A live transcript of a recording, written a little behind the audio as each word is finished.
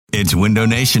It's Window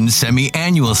Nation's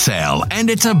semi-annual sale, and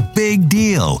it's a big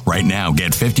deal. Right now,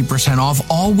 get 50% off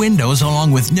all windows along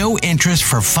with no interest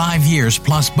for 5 years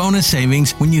plus bonus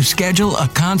savings when you schedule a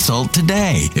consult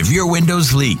today. If your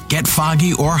windows leak, get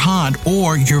foggy or hot,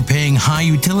 or you're paying high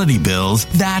utility bills,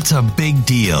 that's a big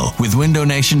deal. With Window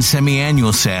Nation's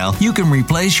semi-annual sale, you can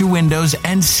replace your windows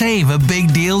and save a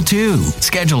big deal too.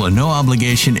 Schedule a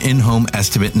no-obligation in-home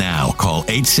estimate now. Call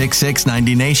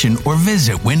 866-90-NATION or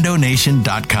visit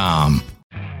windownation.com.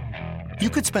 You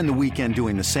could spend the weekend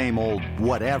doing the same old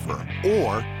whatever,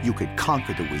 or you could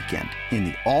conquer the weekend in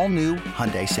the all-new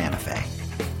Hyundai Santa Fe.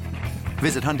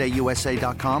 Visit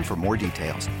HyundaiUSA.com for more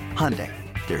details. Hyundai,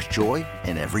 there's joy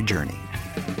in every journey.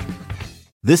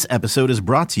 This episode is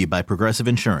brought to you by Progressive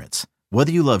Insurance.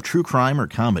 Whether you love true crime or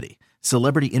comedy,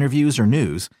 celebrity interviews or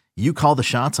news, you call the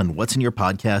shots on what's in your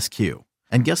podcast queue.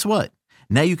 And guess what?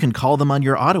 Now you can call them on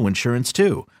your auto insurance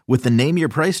too with the Name Your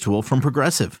Price tool from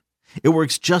Progressive. It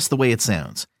works just the way it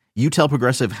sounds. You tell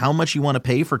Progressive how much you want to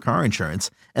pay for car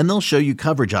insurance, and they'll show you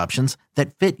coverage options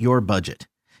that fit your budget.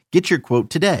 Get your quote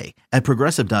today at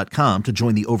Progressive.com to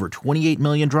join the over 28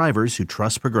 million drivers who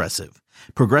trust Progressive.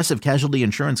 Progressive Casualty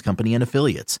Insurance Company and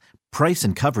Affiliates. Price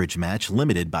and coverage match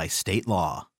limited by state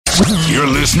law. You're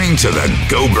listening to the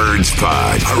Go Birds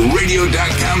Pod, a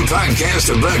radio.com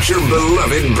podcast about your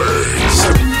beloved birds.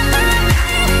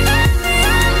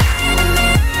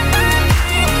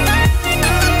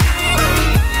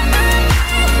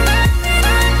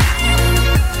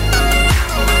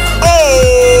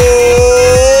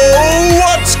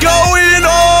 What's going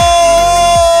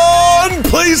on?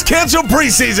 Please cancel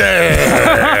preseason.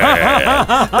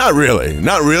 Not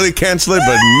really cancel it,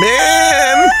 but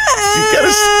man,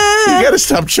 you gotta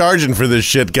stop charging for this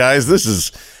shit, guys. This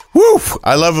is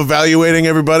I love evaluating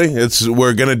everybody.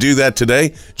 We're gonna do that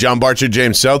today. John Barcher,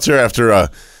 James Seltzer, after a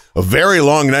very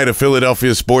long night of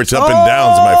Philadelphia sports up and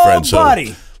downs, my friend. So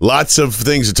buddy. Lots of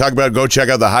things to talk about. Go check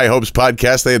out the High Hopes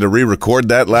podcast. They had to re-record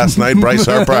that last night. Bryce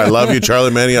Harper, I love you. Charlie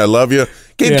Manny, I love you.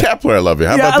 Gabe Kapler, I love you.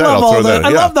 How about that? I'll throw that in. I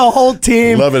love the whole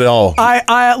team. Love it all.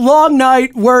 I long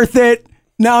night, worth it.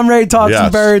 Now I'm ready to talk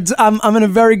some birds. I'm in a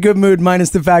very good mood, minus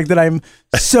the fact that I'm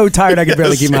so tired I can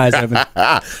barely keep my eyes open.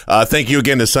 Thank you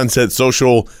again to Sunset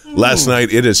Social last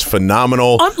night. It is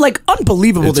phenomenal.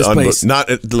 Unbelievable, this place.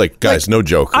 Guys, no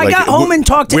joke. I got home and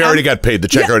talked to We already got paid. The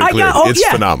check already cleared. It's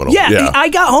phenomenal. Yeah, I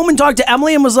got home and talked to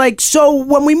Emily and was like, so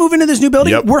when we move into this new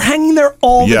building, we're hanging there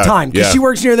all the time. Because she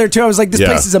works near there too. I was like, this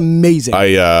place is amazing.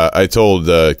 I told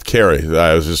Carrie,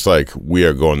 I was just like, we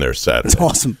are going there Saturday. It's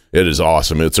awesome. It is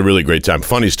awesome. It's a really great time.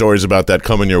 Funny stories about that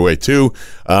coming your way too.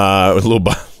 A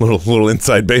little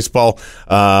inside baseball.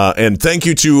 And thank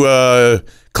you to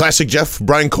Classic Jeff,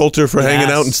 Brian Coulter, for hanging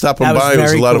out and stopping by. It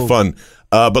was a lot of fun.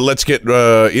 But let's get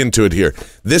into it here.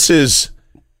 This is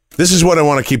what I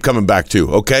want to keep coming back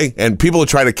to, okay? And people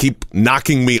try to keep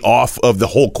knocking me off of the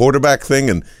whole quarterback thing,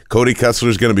 and Cody Kessler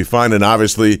is going to be fine, and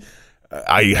obviously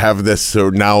I have this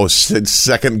now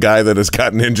second guy that has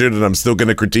gotten injured, and I'm still going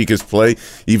to critique his play,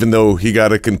 even though he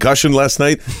got a concussion last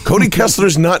night. Cody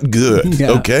Kessler's not good,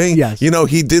 okay? Yes. You know,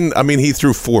 he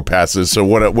threw 4 passes, so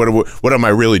what am I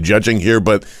really judging here?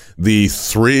 But the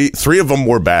three of them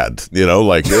were bad, you know,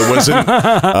 like it wasn't,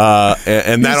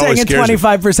 and that always scares me.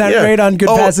 25% rate on good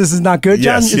passes is not good,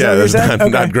 John? Yes,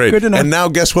 that's not great. Good enough. And now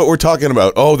guess what we're talking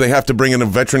about? Oh, they have to bring in a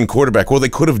veteran quarterback. Well, they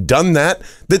could have done that.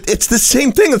 It's the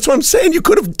same thing. That's what I'm saying. You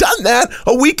could have done that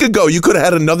a week ago. You could have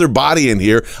had another body in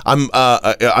here.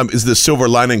 Is the silver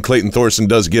lining Clayton Thorson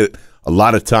does get a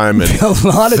lot of time, and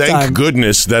thank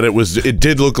goodness that it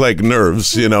did look like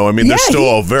nerves. You know, I mean, there's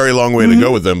still a very long way to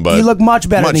go with him, but he looked much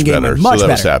better than Gamer. Much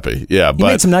better. I was happy. Yeah, he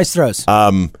made some nice throws.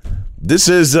 This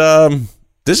is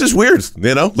weird.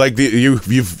 You know, like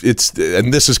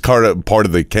and this is part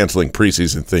of the canceling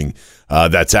preseason thing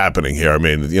that's happening here. I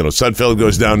mean, you know, Sudfeld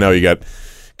goes down now. You got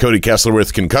Cody Kessler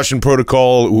with concussion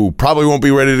protocol, who probably won't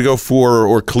be ready to go for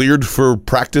or cleared for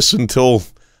practice until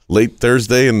late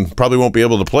Thursday, and probably won't be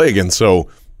able to play again. So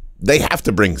they have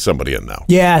to bring somebody in now.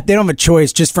 Yeah, they don't have a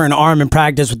choice. Just for an arm in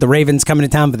practice, with the Ravens coming to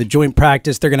town for the joint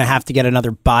practice, they're going to have to get another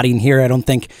body in here. I don't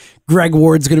think Greg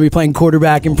Ward's going to be playing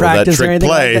quarterback in practice that or anything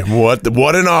play, like that.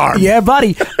 What an arm. Yeah,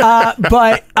 buddy.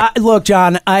 But look,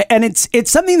 John, and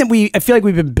it's something that I feel like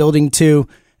we've been building to,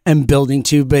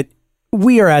 but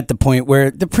we are at the point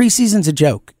where the preseason's a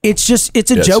joke. It's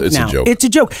a joke now. It's a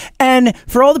joke. And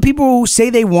for all the people who say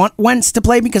they want Wentz to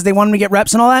play because they want him to get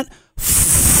reps and all that,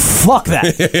 fuck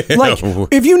that. Like,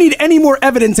 if you need any more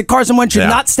evidence that Carson Wentz should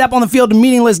not step on the field in a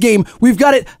meaningless game, we've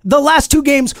got it the last 2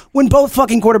 games when both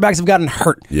fucking quarterbacks have gotten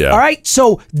hurt. Yeah. All right?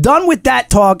 So, done with that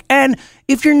talk. And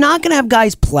if you're not going to have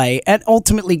guys play, and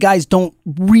ultimately guys don't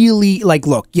really, like,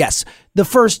 look, yes, the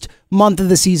first month of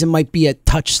the season might be a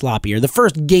touch sloppier. The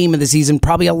first game of the season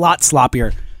probably a lot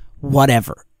sloppier.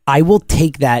 Whatever. I will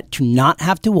take that to not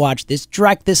have to watch this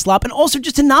slop, and also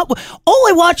just to not. All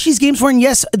I watch these games for, and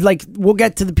yes, like we'll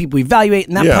get to the people we evaluate,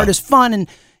 and that part is fun, and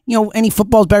any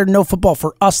football is better than no football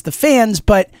for us, the fans.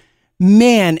 But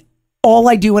man, all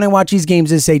I do when I watch these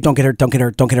games is say, "Don't get hurt, don't get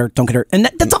hurt, don't get hurt, don't get hurt," and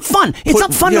that's not fun. It's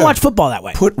not fun to watch football that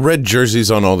way. Put red jerseys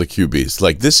on all the QBs.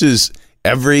 Like this is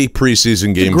every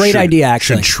preseason game. Great idea,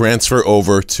 actually. Should transfer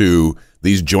over to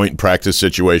these joint practice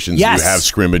situations. Yes. You have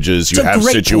scrimmages, you have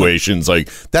situations point.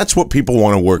 Like that's what people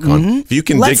want to work on. If you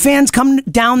can let fans come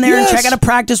down there and check out a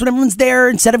practice when everyone's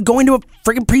there instead of going to a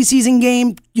freaking preseason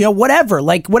game, whatever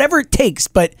it takes.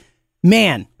 But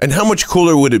man. And how much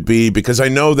cooler would it be? Because I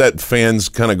know that fans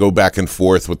kind of go back and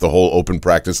forth with the whole open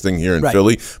practice thing here in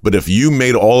Philly. But if you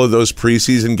made all of those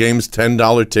preseason games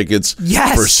 $10 tickets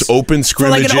for open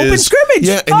scrimmages, for like an open scrimmage,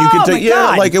 and you could take,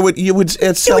 like you would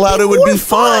sell out. It would be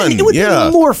fun. It would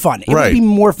be more fun. It would be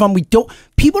more fun.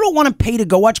 People don't want to pay to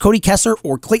go watch Cody Kessler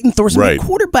or Clayton Thorson be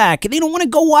quarterback. They don't want to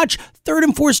go watch 3rd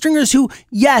and 4th stringers who,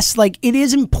 yes, like it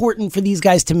is important for these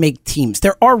guys to make teams.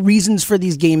 There are reasons for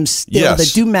these games still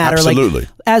that do matter. Absolutely. Like,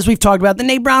 as we've talked about, the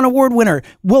Nate Brown Award winner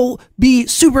will be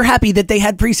super happy that they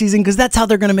had preseason because that's how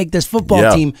they're going to make this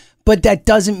football team. But that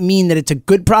doesn't mean that it's a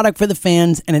good product for the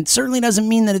fans, and it certainly doesn't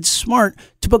mean that it's smart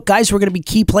to put guys who are going to be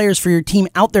key players for your team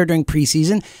out there during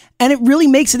preseason. And it really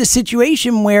makes it a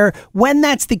situation where when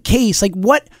that's the case, like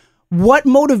what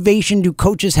motivation do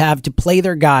coaches have to play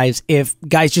their guys if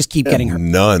guys just keep getting hurt?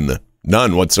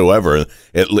 None whatsoever.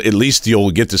 At least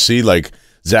you'll get to see like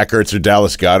Zach Ertz or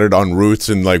Dallas Goedert on routes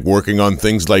and like working on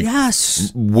things like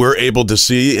we're able to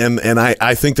see. And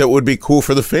I think that would be cool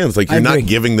for the fans. Like you're not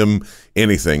giving them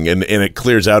anything and it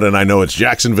clears out. And I know it's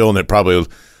Jacksonville and it probably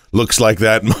looks like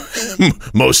that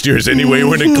most years anyway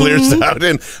when it clears out.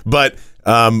 But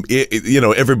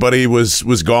everybody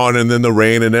was gone and then the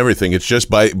rain and everything. It's just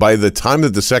by the time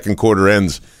that the second quarter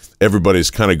ends,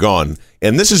 everybody's kind of gone.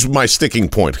 And this is my sticking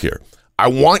point here. I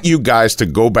want you guys to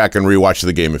go back and rewatch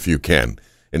the game if you can.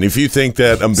 And if you think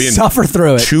that I'm being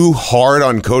too hard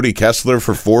on Cody Kessler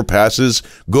for 4 passes,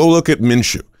 go look at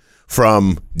Minshew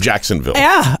from Jacksonville.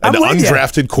 Yeah, an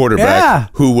undrafted quarterback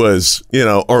who was,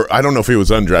 or I don't know if he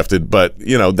was undrafted, but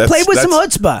that's played with some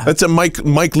chutzpah. That's a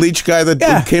Mike Leach guy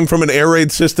that came from an air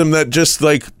raid system that just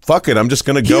like fuck it, I'm just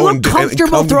going to go and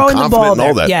comfortable throwing the ball and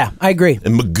all that. Yeah, I agree.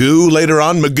 And Magoo later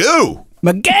on, Magoo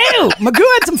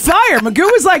had some fire. Magoo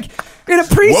was like in a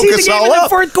preseason game in the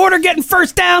 4th quarter getting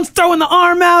first downs, throwing the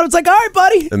arm out. It's like, all right,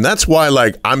 buddy. And that's why,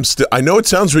 like, I know it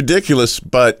sounds ridiculous,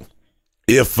 but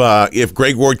if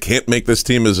Greg Ward can't make this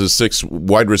team as a 6th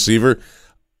wide receiver,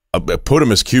 put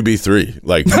him as QB3.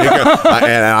 Like,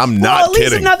 and I'm not kidding. At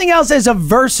least if nothing else, as a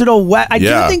versatile weapon. I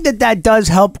do think that does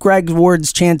help Greg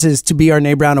Ward's chances to be our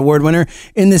Nate Brown Award winner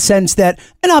in the sense that,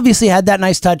 and obviously had that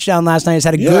nice touchdown last night. He's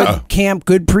had a good camp,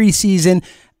 good preseason.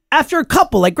 After a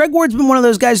couple, like Greg Ward's been one of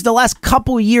those guys the last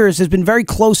couple of years has been very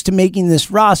close to making this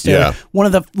roster. Yeah. One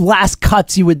of the last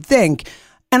cuts you would think.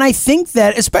 And I think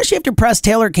that, especially after Press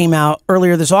Taylor came out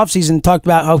earlier this offseason and talked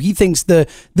about how he thinks the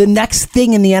next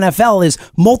thing in the NFL is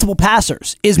multiple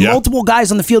passers, multiple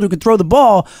guys on the field who could throw the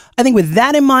ball. I think with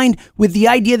that in mind, with the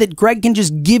idea that Greg can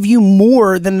just give you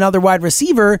more than another wide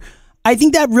receiver, I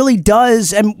think that really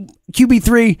does. And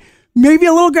QB3, maybe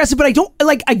a little aggressive, but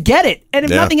I get it. And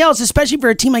if nothing else, especially for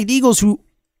a team like the Eagles who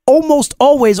almost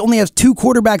always only has 2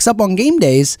 quarterbacks up on game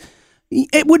days,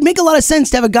 it would make a lot of sense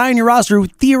to have a guy in your roster who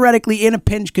theoretically in a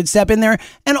pinch could step in there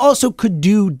and also could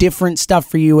do different stuff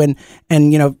for you and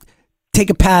take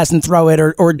a pass and throw it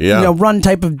or run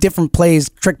type of different plays,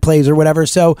 trick plays or whatever.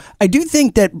 So I do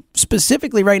think that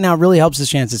specifically right now really helps his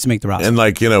chances to make the roster. And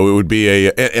it would be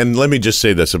and let me just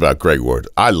say this about Greg Ward.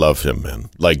 I love him, man.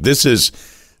 Like this is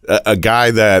a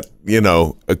guy that,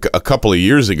 a couple of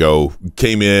years ago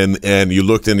came in and you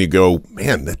looked and you go,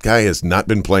 man, that guy has not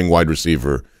been playing wide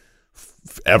receiver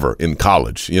ever in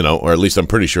college, or at least I'm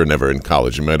pretty sure never in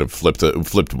college. He might have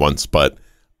flipped once, but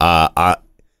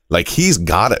he's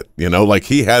got it, like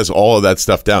he has all of that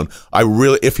stuff down. I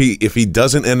really, if he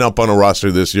doesn't end up on a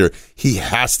roster this year, he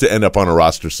has to end up on a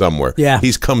roster somewhere. Yeah,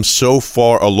 he's come so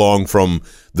far along from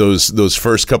those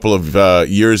first couple of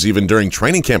years. Even during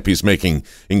training camp, he's making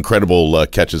incredible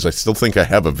catches. I still think I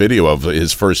have a video of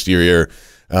his first year here.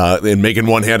 and making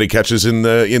one-handed catches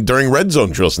during red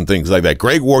zone drills and things like that.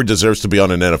 Greg Ward deserves to be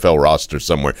on an NFL roster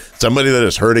somewhere. Somebody that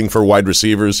is hurting for wide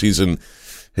receivers.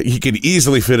 He could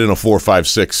easily fit in a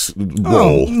 4-5-6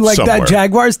 role like somewhere. that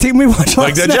Jaguars team we watched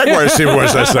last night. Jaguars team we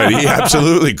watched last night. He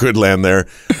absolutely could land there.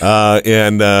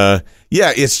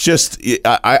 It's just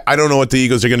I don't know what the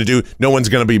Eagles are going to do. No one's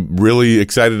going to be really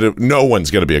excited. No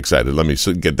one's going to be excited. Let me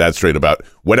get that straight about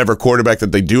whatever quarterback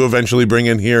that they do eventually bring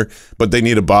in here. But they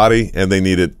need a body, and they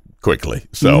need it quickly.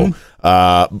 So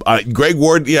Greg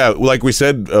Ward, like we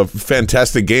said, a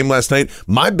fantastic game last night.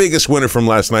 My biggest winner from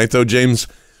last night, though, James,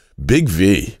 Big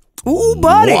V. Ooh,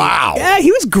 buddy! Wow, yeah,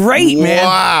 he was great, man.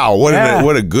 Wow,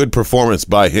 what a good performance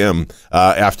by him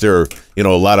after a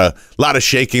lot of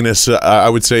shakiness. I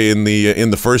would say in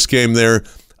the first game there.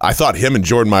 I thought him and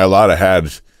Jordan Mailata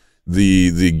had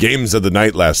the games of the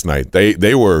night last night.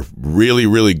 They were really,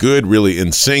 really good, really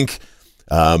in sync.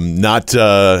 Not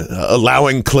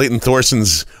allowing Clayton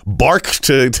Thorson's bark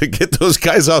to get those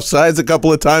guys off sides a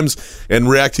couple of times and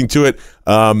reacting to it.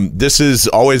 This is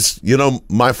always,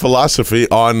 my philosophy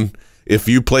on if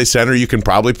you play center, you can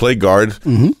probably play guard.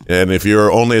 Mm-hmm. And if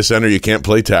you're only a center, you can't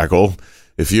play tackle.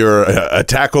 If you're a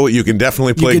tackle, you can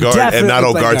definitely play guard, and not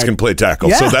all guards can play tackle.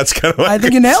 Yeah. So that's kind of I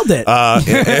think you nailed it.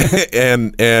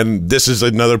 And this is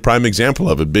another prime example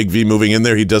of it. Big V moving in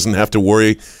there. He doesn't have to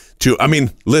worry.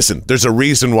 Listen, there's a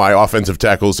reason why offensive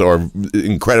tackles are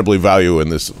incredibly valuable in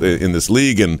this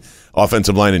league, and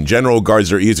offensive line in general.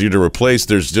 Guards are easier to replace.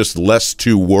 There's just less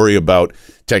to worry about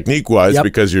technique-wise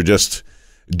because you're just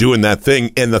doing that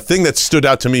thing. And the thing that stood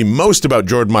out to me most about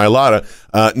Jordan Mailata,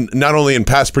 not only in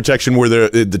pass protection where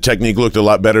the technique looked a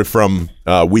lot better from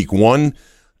week one,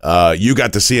 you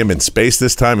got to see him in space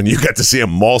this time, and you got to see him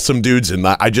maul some dudes, and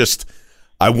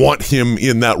I want him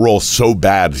in that role so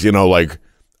bad,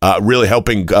 really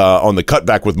helping on the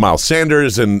cutback with Miles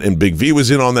Sanders, and Big V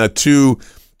was in on that too.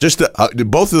 Just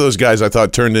both of those guys I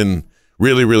thought turned in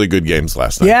really, really good games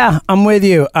last night. Yeah, I'm with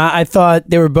you. I thought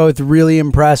they were both really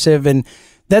impressive, and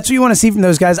that's what you want to see from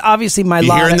those guys. Obviously, Mailata.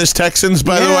 You hearing this, Texans,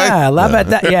 by the way? Yeah, how about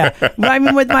that? Yeah. But I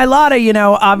mean, with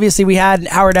Mailata, obviously we had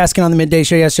Howard Eskin on the Midday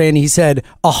Show yesterday, and he said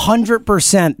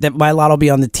 100% that Mailata will be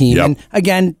on the team. Yep. And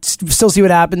again, still see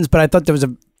what happens, but I thought there was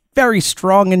a very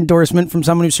strong endorsement from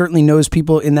someone who certainly knows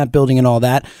people in that building and all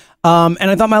that. And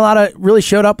I thought Mailata really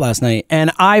showed up last night. And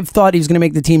I thought he was going to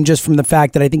make the team just from the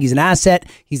fact that I think he's an asset.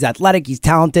 He's athletic, he's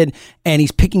talented, and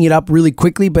he's picking it up really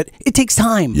quickly. But it takes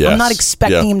time. Yes. I'm not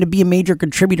expecting him to be a major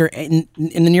contributor in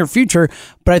the near future.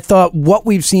 But I thought what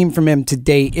we've seen from him to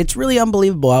date, it's really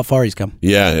unbelievable how far he's come.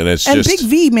 Yeah, and Big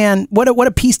V, man, what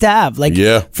a piece to have.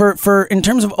 For in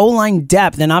terms of O-line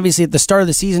depth, and obviously at the start of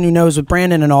the season, who knows with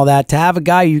Brandon and all that, to have a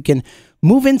guy who can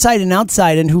move inside and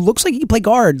outside and who looks like he can play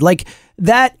guard. Like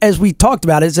that, as we talked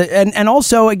about, and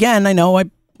also, again, I know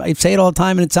I say it all the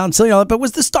time and it sounds silly, but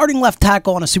was the starting left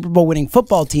tackle on a Super Bowl winning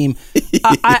football team.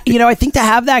 I think to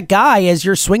have that guy as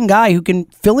your swing guy who can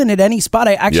fill in at any spot,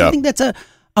 I actually think that's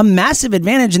a massive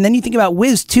advantage. And then you think about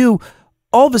Wiz too,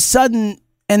 all of a sudden,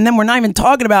 and then we're not even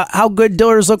talking about how good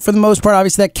Dillers look for the most part.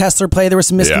 Obviously that Kessler play, there was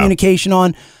some miscommunication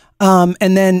on,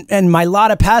 and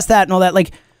Mailata past that and all that,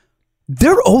 like,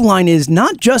 their O-line is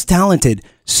not just talented,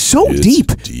 it's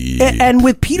deep. And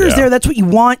with Peters there, that's what you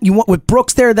want. You want with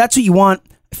Brooks there, that's what you want.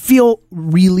 Feel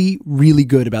really, really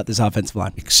good about this offensive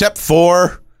line. Except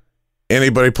for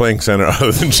anybody playing center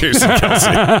other than Jason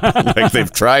Kelce. Like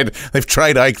they've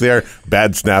tried Ike there,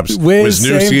 bad snaps.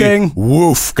 Wisniewski,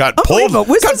 woof, got pulled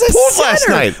last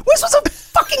night. Wiz was a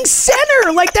fucking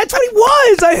center. Like that's what he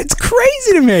was. It's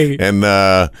crazy to me. And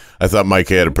I thought Mike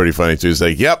had it pretty funny too. He's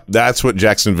like, "Yep, that's what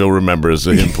Jacksonville remembers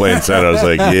him playing center." I was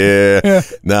like, "Yeah,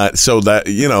 not so that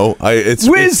it's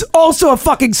Wiz also a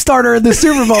fucking starter in the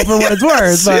Super Bowl for what it's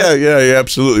worth." But. Yeah, he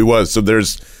absolutely was. So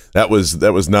that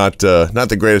was not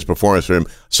the greatest performance for him.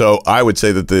 So I would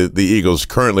say that the Eagles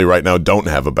currently right now don't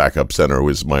have a backup center.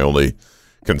 Was my only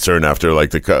concern after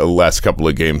like the last couple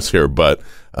of games here. But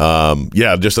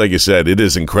just like you said, it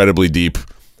is incredibly deep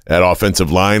at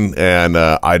offensive line, and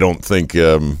I don't think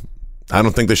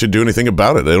they should do anything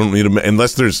about it. They don't need to,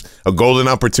 unless there's a golden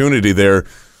opportunity there.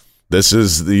 This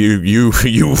is you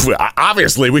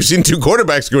obviously we've seen two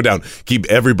quarterbacks go down. Keep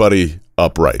everybody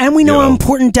upright. And we know how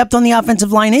important depth on the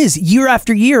offensive line is. Year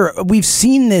after year, we've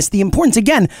seen this, the importance.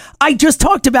 Again, I just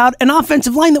talked about an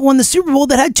offensive line that won the Super Bowl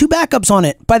that had two backups on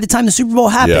it by the time the Super Bowl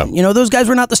happened. Yeah. Those guys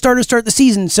were not the starters to start the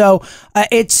season. So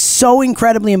it's so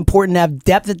incredibly important to have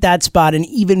depth at that spot, and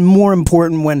even more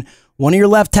important when one of your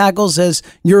left tackles has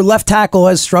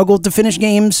struggled to finish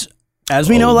games, as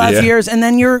we know last year's, and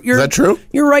then your is that true?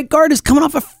 Your right guard is coming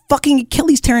off a fucking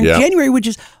Achilles tear in January, which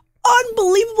is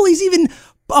unbelievable. He's even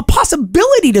a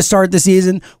possibility to start the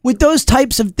season with those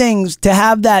types of things. To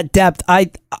have that depth,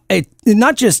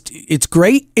 not just it's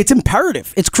great, it's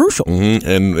imperative, it's crucial.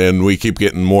 Mm-hmm. And we keep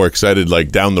getting more excited,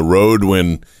 like down the road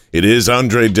when it is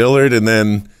Andre Dillard, and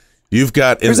then you've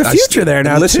got there's a future there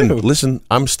now. Listen,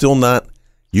 I'm still not.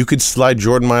 You could slide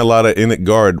Jordan Mailata in at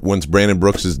guard once Brandon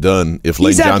Brooks is done. If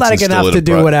Lane he's athletic Johnson's enough to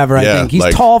do whatever, I think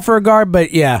he's tall for a guard,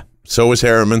 but yeah. So is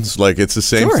Harriman's. Like, it's the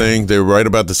same thing. They're right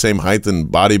about the same height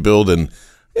and body build. And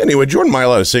anyway, Jordan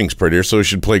Mailata sings prettier, so he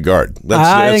should play guard.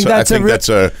 I think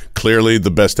that's clearly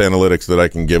the best analytics that I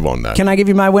can give on that. Can I give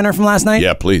you my winner from last night?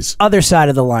 Yeah, please. Other side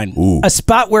of the line. Ooh. A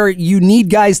spot where you need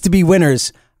guys to be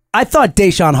winners. I thought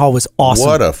Deshaun Hall was awesome.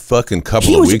 What a fucking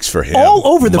couple of weeks for him. All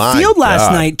over the field last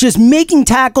night, just making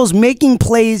tackles, making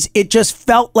plays. It just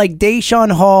felt like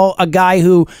Deshaun Hall, a guy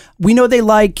who we know they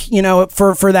like,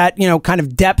 for that, kind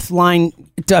of depth line,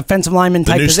 defensive lineman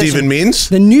type position. Stephen Means?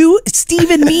 The new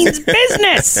Stephen Means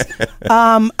business.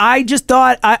 I just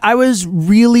thought I was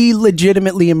really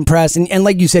legitimately impressed. And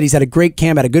like you said, he's had a great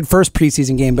camp, had a good first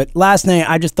preseason game. But last night,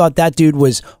 I just thought that dude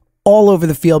was all over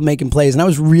the field making plays, and I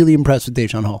was really impressed with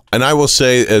Deshaun Hall. And I will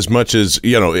say, as much as,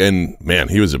 and man,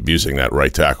 he was abusing that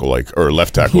right tackle, or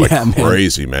left tackle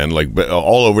crazy, man, like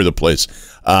all over the place.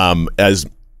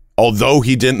 Although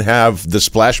he didn't have the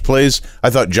splash plays, I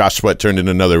thought Josh Sweat turned in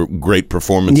another great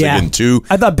performance again, too.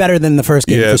 I thought better than the first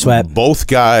game for Sweat. Both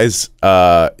guys,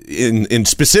 in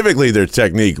specifically their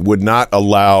technique, would not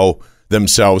allow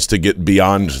themselves to get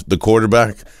beyond the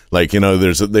quarterback. Like,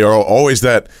 they are always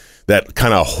that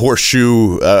kind of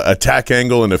horseshoe attack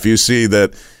angle, and if you see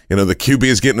that the QB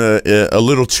is getting a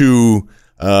little too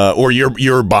or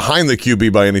you're behind the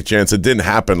QB by any chance, it didn't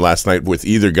happen last night with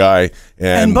either guy,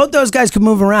 and both those guys could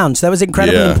move around, so that was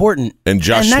incredibly important. And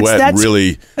Josh Sweat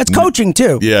that's coaching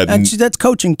too. Yeah, that's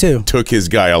coaching too. Took his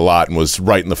guy a lot and was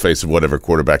right in the face of whatever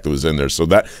quarterback that was in there, so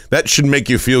that should make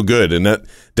you feel good. And that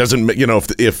doesn't,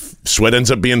 if Sweat ends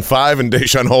up being 5 and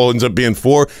Deshaun Hall ends up being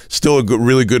 4, still a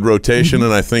really good rotation. Mm-hmm.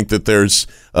 And I think that there's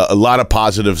a lot of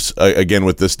positives again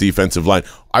with this defensive line.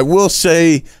 I will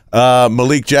say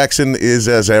Malik Jackson is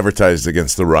as advertised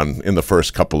against the run in the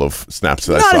first couple of snaps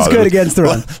that I saw. Not as good against the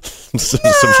run.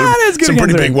 Some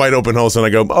pretty big wide open holes, and I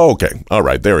go, oh, okay, all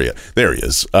right, there he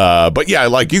is. But yeah,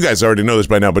 like you guys already know this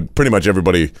by now, but pretty much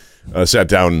everybody sat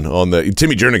down on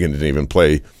Timmy Jernigan didn't even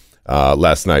play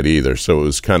last night either, so it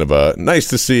was kind of nice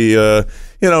to see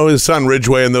his son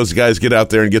Ridgeway and those guys get out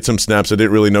there and get some snaps. I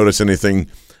didn't really notice anything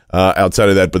outside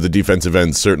of that, but the defensive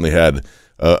ends certainly had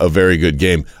a very good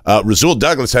game. Rasul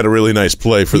Douglas had a really nice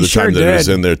play for the time that he was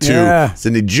in there too. Yeah.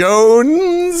 Sidney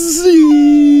Jones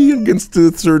against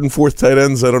the third and fourth tight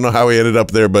ends. I don't know how he ended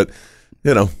up there, but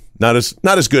not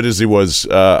as good as he was,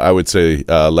 I would say,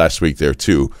 last week there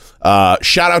too.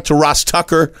 Shout out to Ross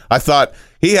Tucker. I thought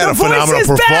he had a phenomenal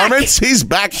performance. He's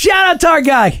back. Shout out to our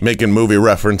guy. Making movie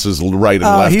references right and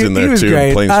left in there too.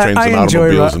 Great. Planes, trains, and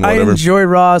automobiles and whatever. I enjoy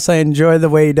Ross. I enjoy the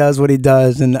way he does what he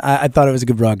does, and I thought it was a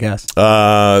good broadcast.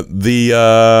 The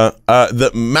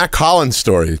Mac Hollins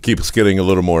story keeps getting a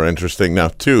little more interesting now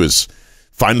too. Is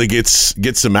finally gets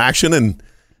some action, and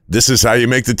this is how you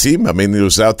make the team. I mean, he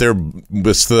was out there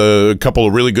with a couple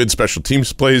of really good special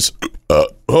teams plays.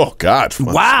 Oh, God.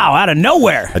 Wow, out of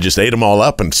nowhere. I just ate them all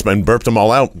up and burped them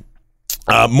all out.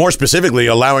 More specifically,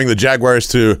 allowing the Jaguars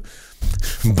to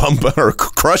bump or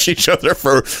crush each other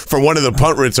for one of the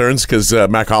punt returns because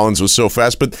Mac Hollins was so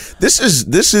fast. But this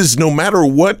is no matter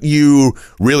what you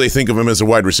really think of him as a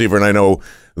wide receiver, and I know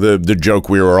the joke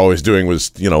we were always doing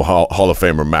was, Hall of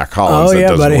Famer Mac Hollins that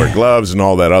doesn't wear gloves and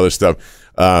all that other stuff.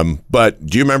 But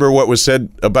do you remember what was said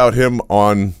about him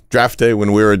on draft day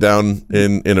when we were down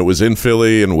and it was in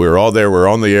Philly and we were all there, we were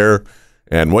on the air,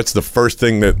 and what's the first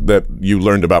thing that you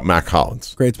learned about Mac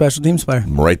Hollins? Great special teams player.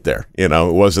 Right there. It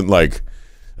wasn't like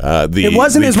it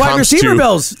wasn't his wide receiver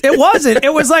bills. It wasn't.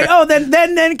 It was like,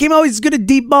 then came out, he's good at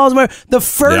deep balls. The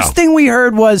first thing we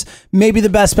heard was maybe the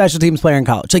best special teams player in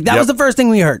college. Like that was the first thing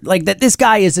we heard. Like that this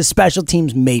guy is a special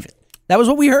teams maven. That was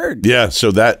what we heard. Yeah,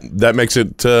 so that makes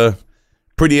it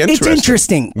pretty interesting. It's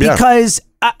interesting because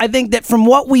I think that from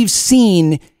what we've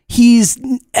seen,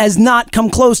 has not come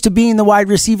close to being the wide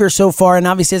receiver so far, and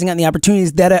obviously hasn't gotten the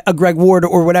opportunities that a Greg Ward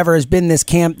or whatever has been this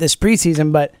camp, this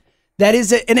preseason. But that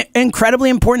is an incredibly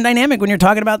important dynamic when you're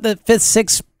talking about the 5th,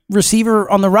 6th receiver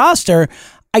on the roster.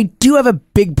 I do have a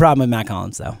big problem with Mac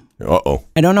Hollins, though. Uh-oh.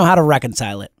 I don't know how to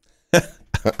reconcile it.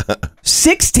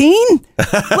 16?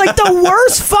 Like the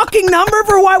worst fucking number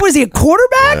for why was he a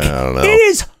quarterback? I don't know. It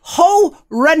is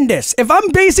horrendous. If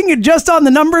I'm basing it just on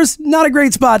the numbers, not a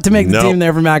great spot to make the team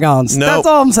there for Mac Hollins. That's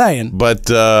all I'm saying. But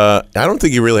I don't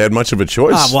think he really had much of a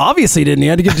choice. Well, obviously he didn't. He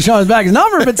had to get Deshaun back his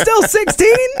number, but still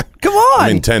 16? Come on.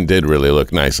 I mean, 10 did really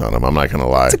look nice on him. I'm not going to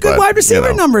lie. It's a good wide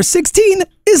receiver number. 16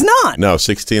 is not. No,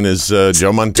 16 is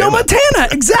Joe Montana. Joe Montana.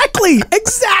 Exactly.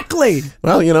 Exactly.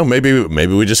 Well, maybe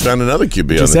we just found another QB on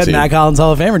the team. You said Mac Hollins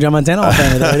Hall of Famer, Joe Montana Hall of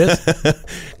Famer. There it is.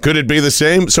 Could it be the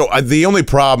same? So the only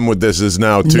problem with this is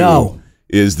now, too,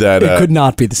 is that... it could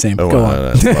not be the same. Go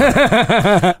on.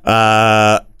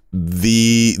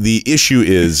 The issue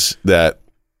is that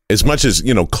as much as,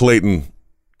 Clayton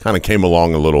kind of came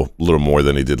along a little more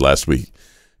than he did last week,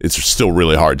 it's still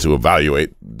really hard to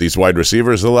evaluate these wide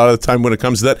receivers a lot of the time when it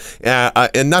comes to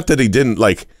that. And not that he didn't,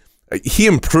 he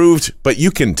improved, but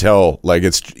you can tell,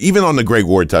 it's even on the Greg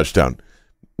Ward touchdown,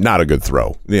 not a good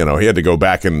throw. He had to go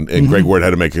back and Greg Ward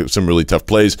had to make some really tough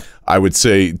plays. I would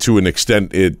say to an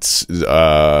extent it's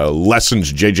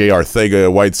lessens J.J.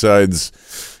 Arcega-Whiteside's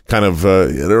kind of,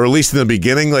 or at least in the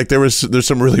beginning, there's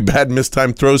some really bad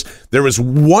mistimed throws. There was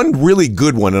one really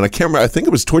good one, and I can't remember. I think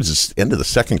it was towards the end of the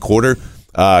second quarter.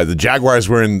 The Jaguars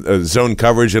were in zone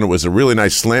coverage, and it was a really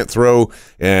nice slant throw,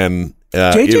 and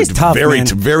JJ's tough, man.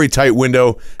 Very tight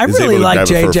window. I really like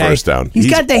JJ. For a first down. He's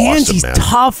got the hands. He's man.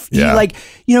 Tough. Yeah.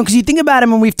 Because you think about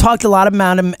him, and we've talked a lot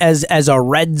about him as a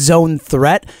red zone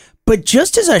threat. But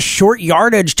just as a short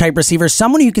yardage type receiver,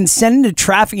 someone you can send into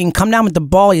traffic and come down with the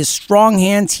ball. He has strong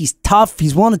hands. He's tough.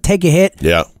 He's willing to take a hit.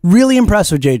 Yeah. Really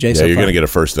impressed with JJ. Yeah, you're going to get a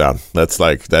first down. That's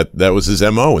that was his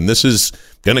MO, and this is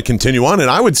going to continue on.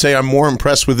 And I would say I'm more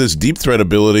impressed with his deep threat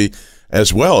ability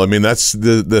as well. I mean, that's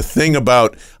the thing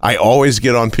about, I always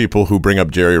get on people who bring up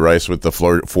Jerry Rice with the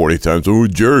 40 times. Oh,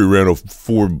 Jerry ran a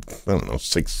 6'8",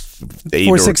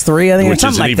 4.63, I think, which or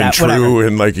something isn't like even that. true. Whatever.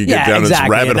 And you get down this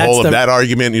rabbit hole of that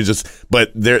argument.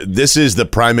 This is the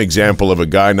prime example of a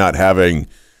guy not having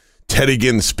Teddy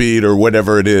Ginn speed or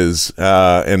whatever it is,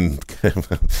 and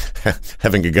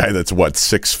having a guy that's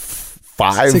 6'5",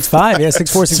 6'5", yeah,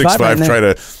 6'4", 6'5", right try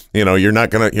to, you're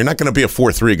not gonna be a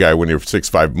 4'3" guy when you're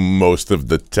 6'5" most of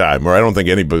the time, or I don't think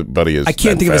anybody is. I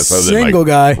can't think of a single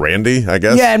guy. Randy, I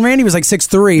guess. Yeah, and Randy was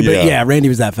 6'3", but yeah, Randy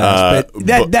was that fast.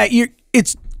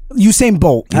 It's Usain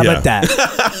Bolt. How about that?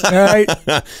 All right.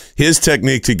 His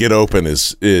technique to get open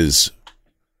is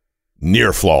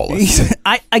near flawless.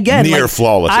 Near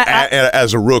flawless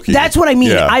as a rookie. That's what I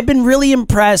mean. Yeah. I've been really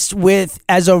impressed with,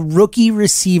 as a rookie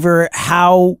receiver,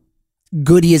 how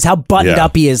good he is, how buttoned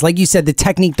up he is. Like you said, the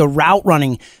technique, the route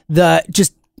running, the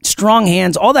just strong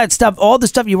hands, all that stuff, all the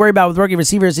stuff you worry about with rookie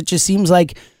receivers. It just seems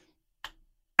like,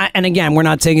 and again, we're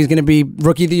not saying he's going to be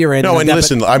rookie of the year. No, and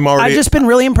listen, I've just been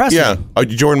really impressed. Yeah,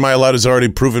 Jordan Mailata has already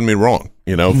proven me wrong.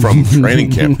 From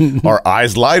training camp, our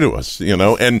eyes lie to us.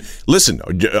 And listen,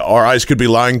 our eyes could be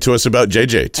lying to us about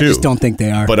JJ too. I just don't think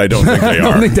they are. But I don't think they are.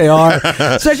 I don't think they are.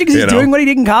 Especially because he's doing what he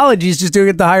did in college. He's just doing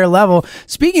it at the higher level.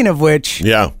 Speaking of which,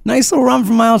 nice little run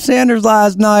from Miles Sanders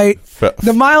last night.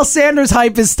 The Miles Sanders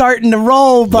hype is starting to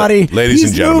roll, buddy. Ladies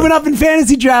and gentlemen, he's moving up in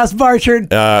fantasy drafts, Barchard.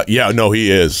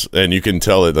 He is, and you can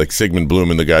tell it. Like Sigmund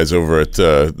Bloom and the guys over at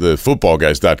the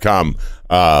footballguys.com.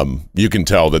 You can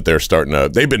tell that they're starting to.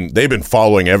 They've been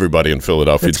following everybody in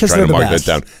Philadelphia to try to mark that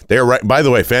down. They're right. By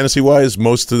the way, fantasy wise,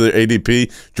 most of the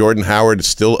ADP, Jordan Howard is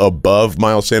still above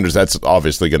Miles Sanders. That's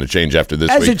obviously going to change after this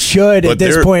week. As it should at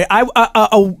this point.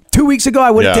 2 weeks ago,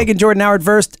 I would have taken Jordan Howard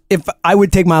first. If I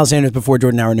would take Miles Sanders before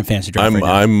Jordan Howard in a fantasy draft.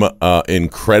 I'm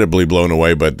incredibly blown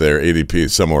away, but their ADP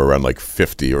is somewhere around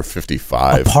 50 or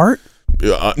 55 apart.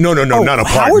 No, not apart.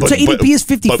 Howard's ADP is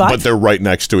 55? But they're right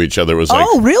next to each other. It was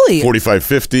really?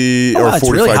 45-50 or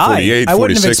 45-48, really 46. I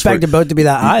wouldn't have expected both to be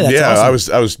that high. That's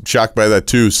awesome. I was shocked by that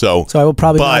too. So I will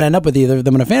probably not end up with either of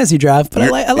them in a fantasy draft, but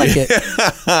I like it.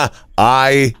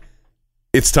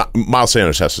 It's time. Miles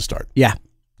Sanders has to start. Yeah.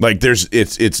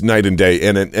 It's night and day,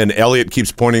 and Elliott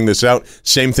keeps pointing this out.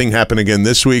 Same thing happened again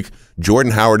this week.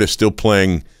 Jordan Howard is still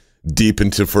playing deep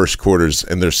into first quarters,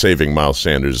 and they're saving Miles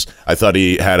Sanders. I thought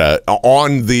he had I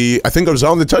think it was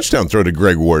on the touchdown throw to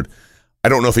Greg Ward. I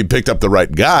don't know if he picked up the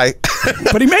right guy,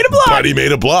 but he made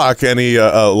a block. And he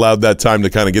allowed that time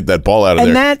to kind of get that ball out of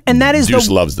there. And that is Juice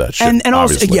loves that shit. And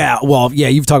also,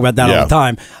 you've talked about that all the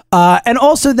time. And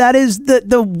also, that is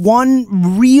the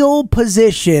one real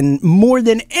position more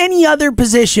than any other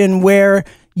position where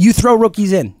you throw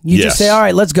rookies in. You just say, "All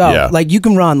right, let's go." Yeah. You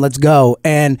can run, let's go.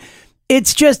 And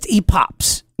it's just, he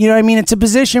pops. You know what I mean? It's a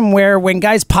position where when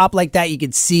guys pop like that, you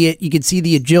could see it. You could see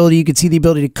the agility. You could see the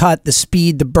ability to cut, the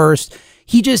speed, the burst.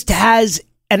 He just has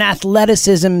an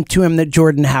athleticism to him that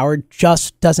Jordan Howard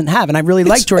just doesn't have. And I really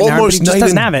like Jordan Howard, but he just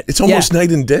doesn't have it. It's almost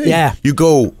night and day. Yeah. You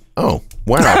go Oh,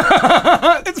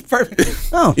 wow. That's perfect.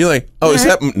 Oh, You're like, is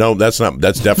that? No, that's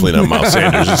definitely not Miles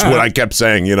Sanders. It's what I kept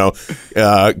saying,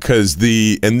 because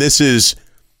this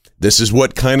is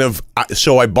what kind of,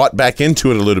 so I bought back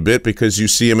into it a little bit because you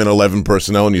see him in 11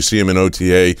 personnel and you see him in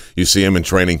OTA, you see him in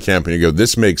training camp, and you go,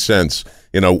 this makes sense.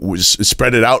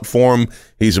 Spread it out for him.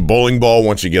 He's a bowling ball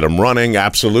once you get him running.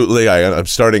 Absolutely. I'm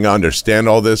starting to understand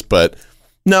all this, but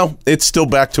no, it's still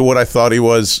back to what I thought he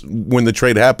was when the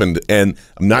trade happened. And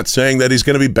I'm not saying that he's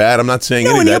going to be bad. I'm not saying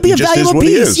any of that. He'll be He a just is valuable what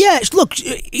he piece. is. Yeah, look,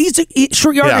 he's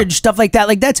short yardage, stuff like that.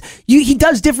 Like he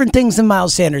does different things than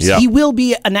Miles Sanders. Yeah. He will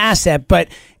be an asset, but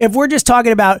if we're just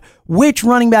talking about which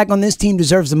running back on this team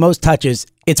deserves the most touches,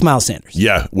 it's Miles Sanders.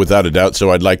 Yeah, without a doubt.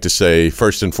 So I'd like to say,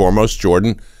 first and foremost,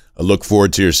 Jordan, I look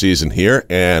forward to your season here,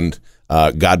 and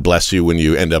God bless you when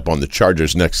you end up on the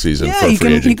Chargers next season for a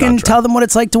free agent you can contract. tell them what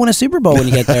it's like to win a Super Bowl when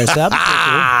you get there, Seb.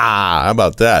 How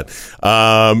about that?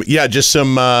 Just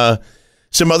some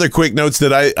other quick notes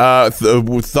that I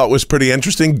thought was pretty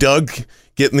interesting. Doug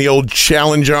getting the old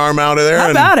challenge arm out of there.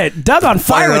 How about it? Doug on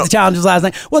fire with the challenges last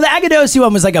night. Well, the Agudosi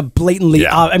one was like a blatantly,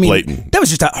 blatant. That was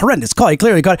just a horrendous call. He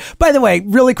clearly caught it. By the way,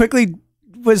 really quickly,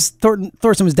 Thorson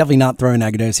was definitely not throwing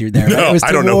Agudosi there. Right? No, it was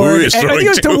I don't know who he was throwing I think it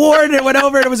was to. to Ward, and it went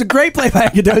over, and it was a great play by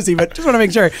Agudosi, but just want to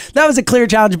make sure. That was a clear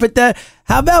challenge. But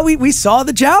how about we saw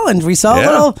the challenge? We saw a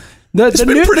little... It's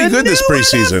been pretty good this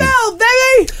preseason. NFL,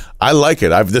 baby! I like it.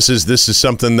 This is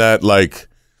something that, like,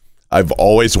 I've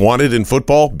always wanted in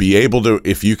football. Be able to,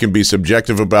 if you can be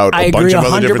subjective about a bunch of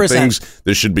other different 100%. things,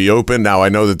 this should be open. Now, I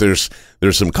know that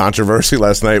there's some controversy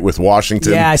last night with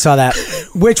Washington. Yeah, I saw that,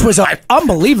 which was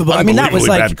unbelievable. I mean, that was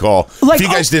like bad call. Like, if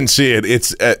you guys didn't see it,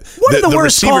 it's one of the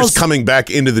worst receivers calls, coming back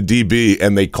into the DB,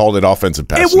 and they called it offensive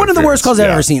pass. One of the worst calls I've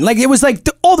ever seen. Like, it was like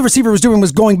all the receiver was doing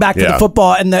was going back to the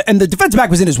football, and the defensive back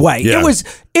was in his way. Yeah.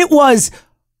 It was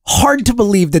hard to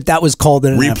believe that was called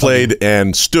in an replayed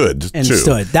and stood.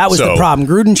 That was the problem.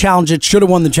 Gruden challenged it, should have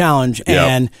won the challenge,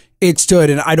 and it stood.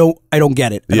 And I don't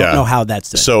get it. I don't know how that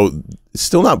stood. So it's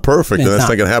still not perfect, and that's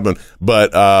not going to happen.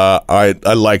 But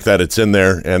I like that it's in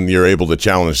there, and you're able to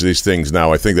challenge these things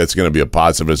now. I think that's going to be a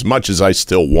positive. As much as I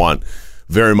still want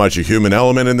very much a human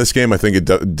element in this game, I think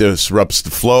it disrupts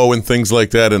the flow and things like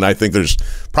that. And I think there's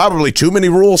probably too many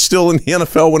rules still in the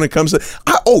NFL when it comes to.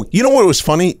 You know what was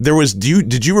funny?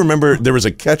 Did you remember there was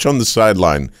a catch on the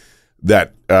sideline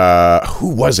that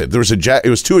who was it? There was it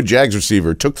was to a Jags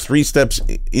receiver, took 3 steps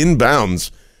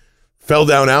inbounds, fell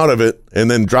down out of it,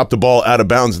 and then dropped the ball out of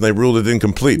bounds, and they ruled it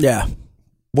incomplete. Yeah.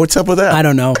 What's up with that? I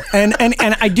don't know. And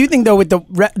I do think though with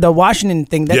the Washington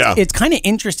thing, it's kind of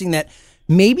interesting that.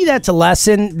 Maybe that's a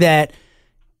lesson that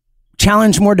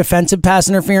challenge more defensive pass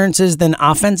interferences than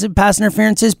offensive pass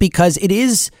interferences, because it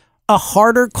is a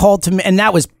harder call to, and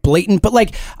that was blatant. But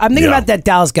like, I'm thinking about that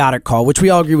Dallas Goedert call, which we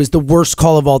all agree was the worst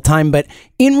call of all time. But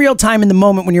in real time, in the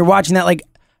moment when you're watching that, like,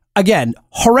 again,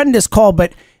 horrendous call,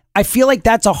 but I feel like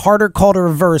that's a harder call to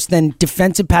reverse than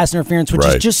defensive pass interference, which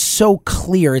is just so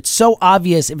clear. It's so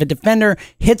obvious. If a defender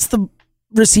hits the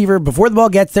receiver before the ball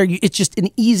gets there, it's just an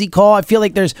easy call. I feel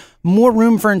like there's more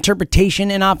room for interpretation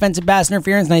in offensive pass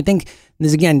interference, and I think this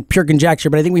is again pure conjecture,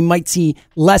 but I think we might see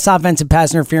less offensive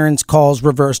pass interference calls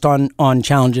reversed on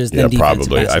challenges than defensive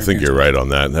probably. pass I think you're right on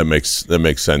that. That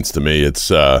makes sense to me. It's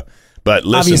but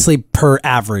listen, obviously per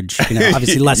average,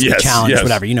 obviously less of a challenge,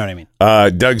 whatever. You know what I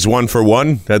mean? Doug's 1 for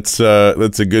 1. That's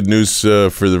a good news for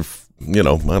the. I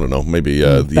don't know, maybe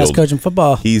the best coach in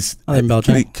football.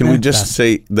 Can we just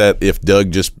say that if Doug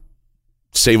just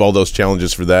save all those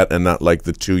challenges for that and not like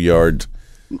the 2-yard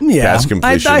pass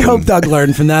completion? I hope Doug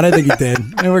learned from that. I think he did.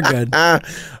 We're good.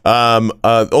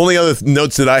 Only other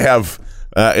notes that I have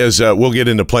is we'll get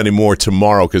into plenty more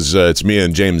tomorrow because it's me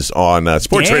and James on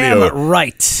Sports Radio.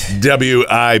 Right.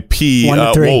 WIP. 1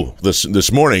 to 3.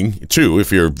 This morning too.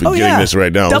 If you're getting this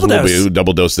right now, we'll be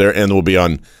double dose there, and we'll be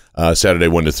on Saturday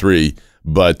 1 to 3.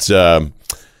 But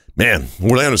man,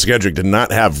 Orlando Skedrick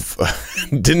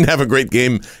didn't have a great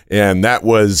game, and that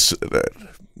was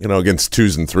against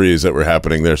 2s and 3s that were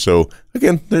happening there. So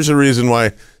again, there's a reason why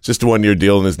it's just a 1-year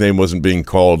deal, and his name wasn't being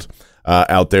called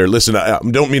out there. Listen, I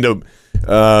don't mean to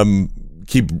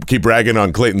keep ragging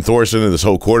on Clayton Thorson and this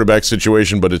whole quarterback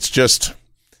situation, but it's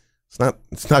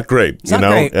not great, it's not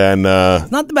great. And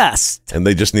it's not the best. And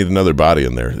they just need another body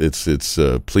in there. It's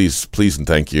please and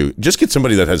thank you. Just get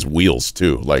somebody that has wheels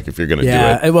too. Like if you're going to do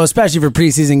it. Well, especially for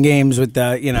preseason games with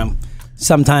the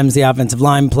sometimes the offensive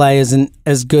line play isn't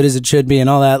as good as it should be and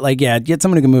all that. Like get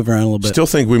someone who can move around a little bit. Still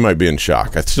think we might be in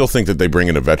shock. I still think that they bring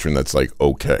in a veteran that's like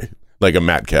okay, like a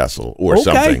Matt Castle or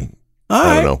something.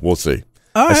 I don't know. We'll see.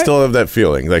 I still have that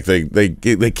feeling. Like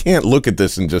they can't look at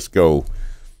this and just go,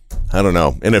 I don't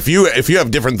know. And if you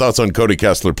have different thoughts on Cody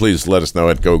Kessler, please let us know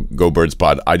at Go Birds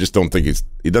Pod. I just don't think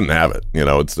he doesn't have it. You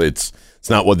know, it's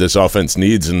not what this offense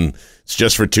needs, and it's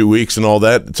just for 2 weeks and all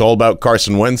that. It's all about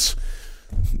Carson Wentz.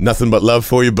 Nothing but love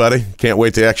for you, buddy. Can't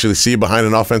wait to actually see you behind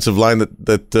an offensive line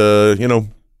that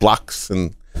blocks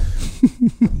and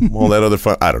all that other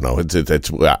fun. I don't know.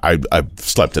 I've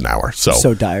slept an hour,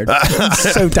 so tired. I'm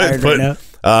so tired right now.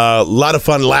 A lot of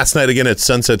fun last night again at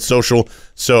Sunset Social.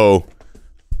 So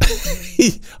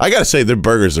I gotta say their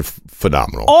burgers are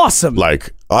phenomenal. Awesome.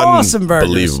 Like awesome burgers.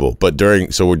 Unbelievable. But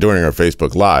we're doing our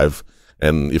Facebook Live,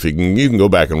 and if you can go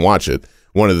back and watch it.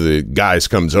 One of the guys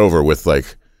comes over with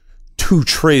like 2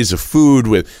 trays of food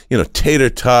with, tater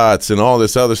tots and all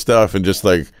this other stuff and just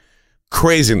like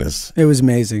craziness. It was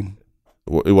amazing.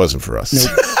 It wasn't for us.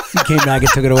 Nope. He came back and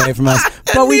took it away from us.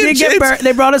 But we did get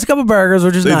they brought us a couple burgers,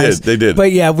 which is nice. They did.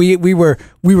 But yeah, we were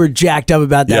jacked up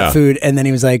about that food, and then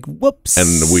he was like, "Whoops!"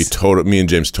 And me and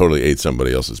James totally ate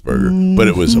somebody else's burger, but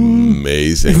it was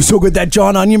amazing. It was so good. That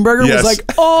John Onion burger was like,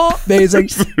 amazing.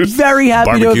 Very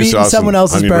happy to have eaten someone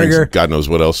else's burger. Rings, God knows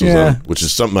what else was on it, which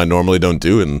is something I normally don't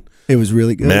do, and it was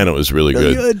really good. Man, it was really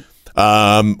good.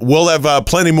 We'll have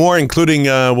plenty more, including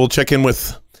we'll check in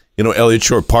with. Elliot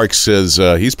Short-Parks says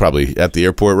he's probably at the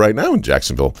airport right now in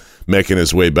Jacksonville, making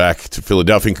his way back to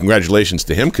Philadelphia. And congratulations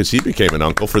to him because he became an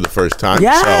uncle for the first time.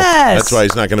 Yes. So that's why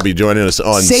he's not going to be joining us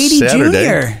on Sadie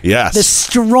Saturday. Jr. Yes. The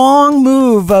strong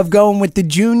move of going with the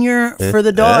junior for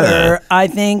the daughter, I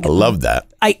think. I love that.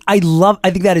 I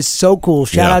think that is so cool.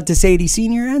 Shout out to Sadie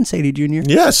Sr. and Sadie Jr.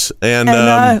 Yes. And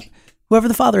whoever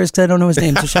the father is, because I don't know his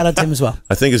name, so shout out to him as well.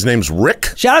 I think his name's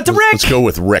Rick. Shout out to Rick. Let's go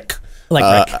with Rick.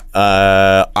 Like Rick.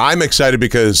 I'm excited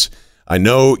because I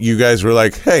know you guys were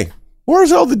like, hey,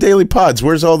 where's all the daily pods?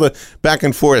 Where's all the back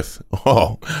and forth?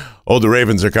 Oh, the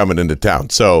Ravens are coming into town.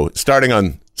 So starting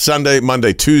on Sunday,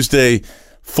 Monday, Tuesday,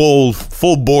 full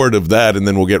board of that, and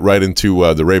then we'll get right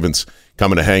into the Ravens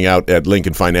coming to hang out at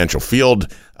Lincoln Financial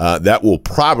Field. That will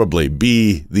probably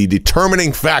be the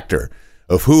determining factor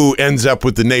of who ends up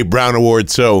with the Nate Brown Award.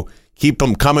 So keep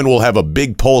them coming. We'll have a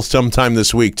big poll sometime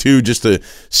this week, too, just to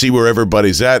see where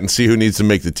everybody's at and see who needs to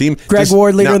make the team. Greg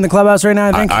Ward, leader in the clubhouse right now,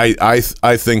 I think?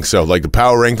 I think so. Like the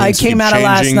power rankings I came out of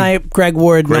last night. Greg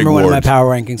Ward, number one in my power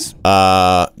rankings.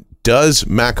 Does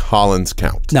Mac Hollins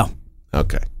count? No.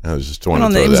 Okay. I was just wanting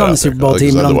to throw that out. He was on the Super Bowl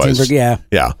team. On the team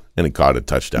yeah. And he caught a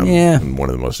touchdown in one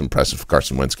of the most impressive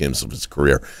Carson Wentz games of his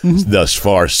career thus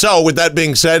far. So with that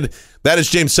being said, that is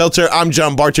James Seltzer. I'm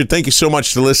John Barchard. Thank you so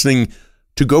much for listening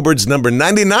to Go Birds number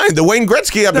 99, the Wayne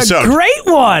Gretzky episode. A great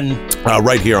one.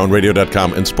 Right here on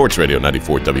radio.com and Sports Radio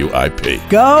 94 WIP.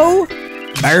 Go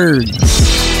Birds.